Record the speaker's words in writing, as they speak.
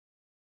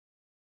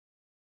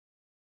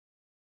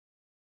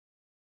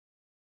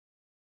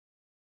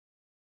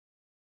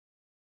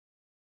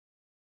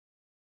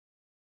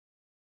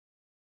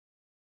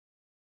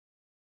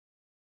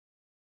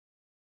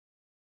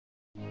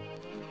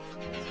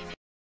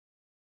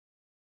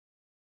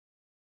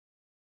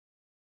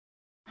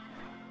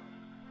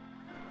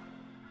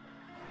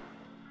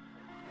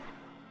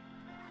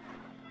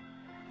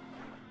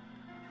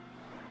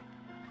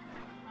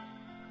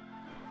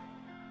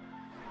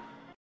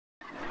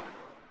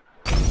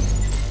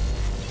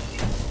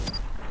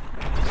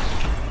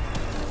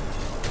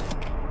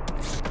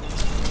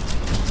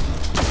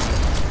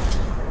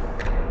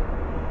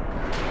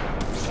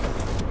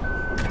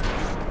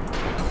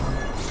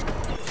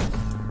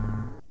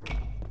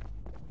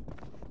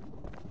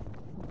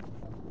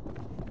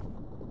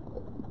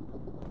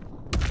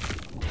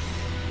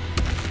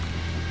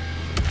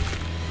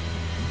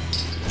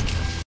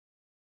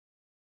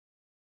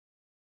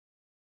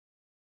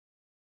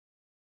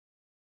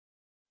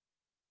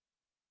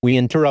We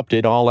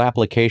interrupted all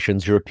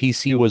applications your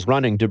PC was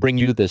running to bring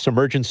you this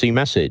emergency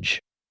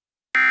message.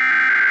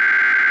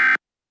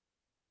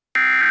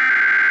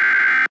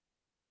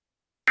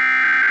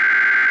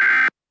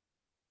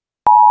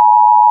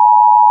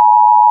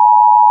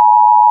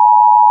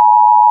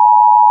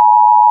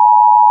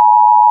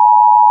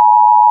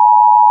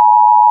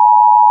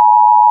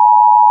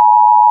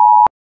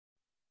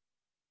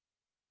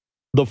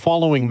 The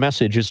following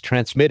message is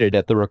transmitted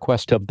at the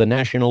request of the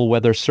National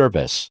Weather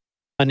Service.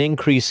 An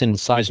increase in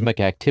seismic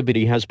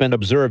activity has been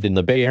observed in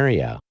the Bay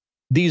Area.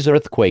 These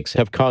earthquakes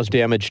have caused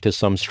damage to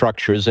some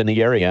structures in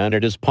the area, and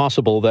it is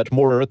possible that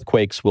more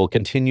earthquakes will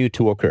continue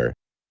to occur.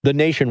 The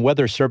National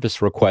Weather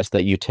Service requests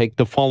that you take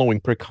the following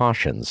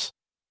precautions.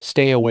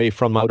 Stay away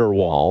from outer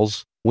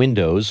walls,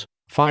 windows,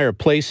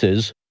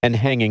 fireplaces, and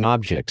hanging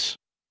objects.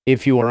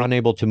 If you are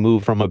unable to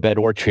move from a bed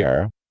or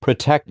chair,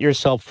 protect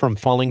yourself from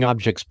falling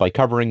objects by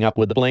covering up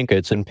with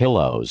blankets and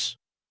pillows.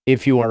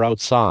 If you are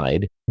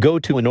outside, go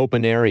to an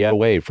open area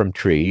away from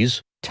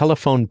trees,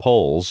 telephone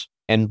poles,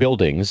 and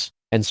buildings,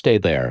 and stay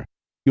there.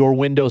 Your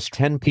Windows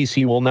 10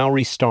 PC will now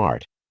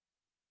restart.